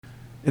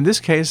In this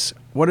case,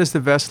 what is the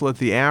vessel at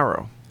the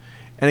arrow?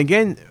 And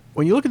again,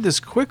 when you look at this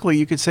quickly,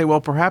 you could say,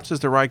 well, perhaps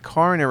it's the right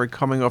coronary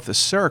coming off the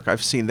circ.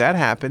 I've seen that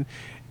happen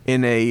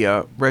in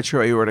a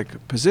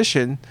retroaortic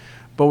position.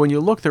 But when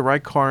you look, the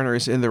right coronary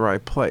is in the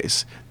right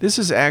place. This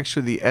is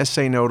actually the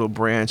SA nodal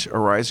branch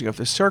arising off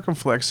the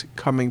circumflex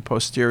coming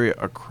posterior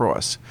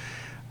across.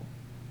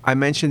 I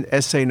mentioned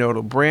SA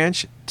nodal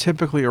branch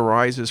typically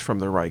arises from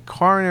the right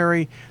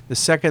coronary. The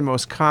second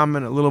most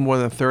common, a little more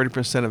than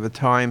 30% of the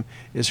time,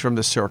 is from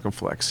the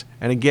circumflex.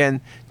 And again,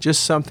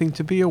 just something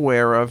to be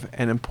aware of,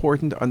 an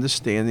important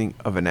understanding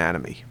of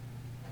anatomy.